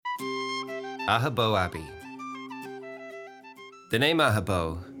Aghaboe Abbey. The name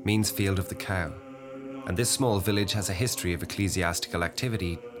Aghaboe means field of the cow, and this small village has a history of ecclesiastical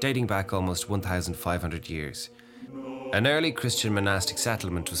activity dating back almost 1,500 years. An early Christian monastic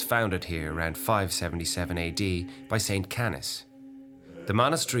settlement was founded here around 577 AD by Saint Canis. The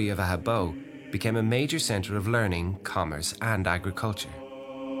monastery of Aghaboe became a major centre of learning, commerce and agriculture.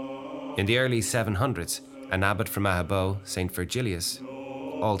 In the early 700s, an abbot from Aghaboe, St. Virgilius,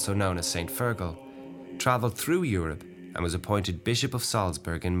 also known as St. Fergal, travelled through Europe and was appointed Bishop of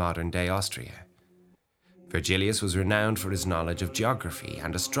Salzburg in modern-day Austria. Virgilius was renowned for his knowledge of geography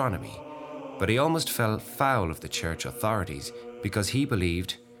and astronomy, but he almost fell foul of the church authorities because he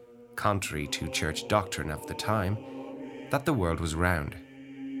believed, contrary to church doctrine of the time, that the world was round.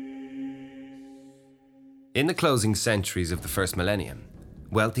 In the closing centuries of the first millennium,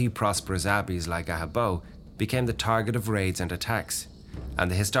 wealthy, prosperous abbeys like Aghaboe became the target of raids and attacks,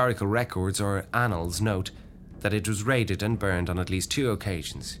 and the historical records or annals note that it was raided and burned on at least 2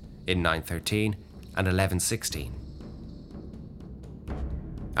 occasions, in 913 and 1116.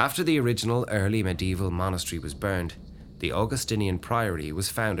 After the original early medieval monastery was burned, the Augustinian priory was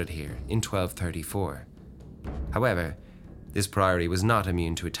founded here in 1234. However, this priory was not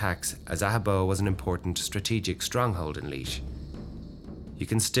immune to attacks, as Aghaboe was an important strategic stronghold in Laois. You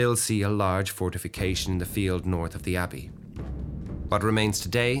can still see a large fortification in the field north of the abbey. What remains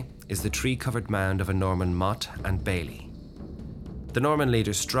today is the tree-covered mound of a Norman motte and bailey. The Norman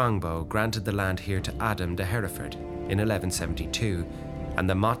leader Strongbow granted the land here to Adam de Hereford in 1172, and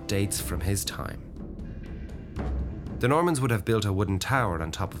the motte dates from his time. The Normans would have built a wooden tower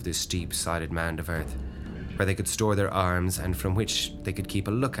on top of this steep-sided mound of earth, where they could store their arms and from which they could keep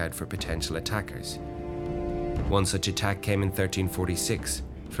a lookout for potential attackers. One such attack came in 1346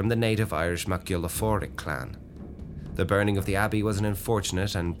 from the native Irish MacGilliforic clan. The burning of the abbey was an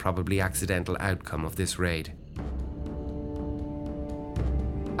unfortunate and probably accidental outcome of this raid.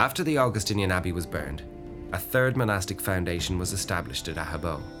 After the Augustinian abbey was burned, a third monastic foundation was established at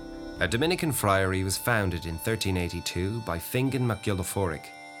Aghaboe. A Dominican friary was founded in 1382 by Fingon MacGilliforic,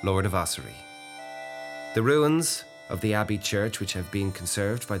 Lord of Ossory. The ruins of the abbey church, which have been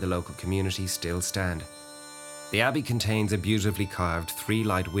conserved by the local community, still stand. The abbey contains a beautifully carved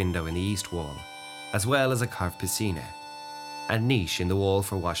 3-light window in the east wall, as well as a carved piscina, a niche in the wall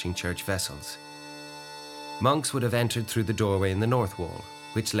for washing church vessels. Monks would have entered through the doorway in the north wall,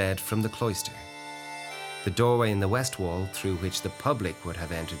 which led from the cloister. The doorway in the west wall, through which the public would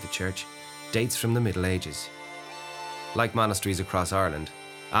have entered the church, dates from the Middle Ages. Like monasteries across Ireland,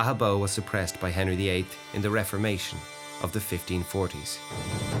 Aghaboe was suppressed by Henry VIII in the Reformation of the 1540s.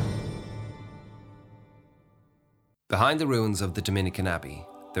 Behind the ruins of the Dominican Abbey,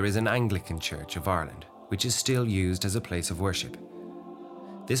 there is an Anglican Church of Ireland, which is still used as a place of worship.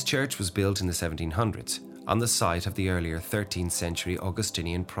 This church was built in the 1700s on the site of the earlier 13th century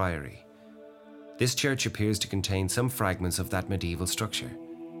Augustinian priory. This church appears to contain some fragments of that medieval structure.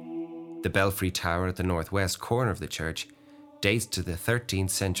 The belfry tower at the northwest corner of the church dates to the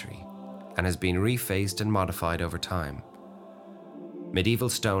 13th century and has been refaced and modified over time. Medieval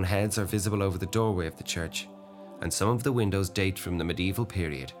stone heads are visible over the doorway of the church, and some of the windows date from the medieval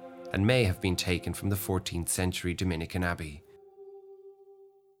period and may have been taken from the 14th century Dominican Abbey.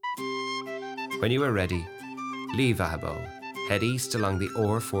 When you are ready, leave Aghaboe, head east along the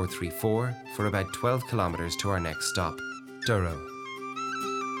OR 434 for about 12 kilometres to our next stop, Durrow.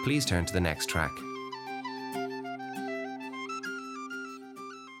 Please turn to the next track.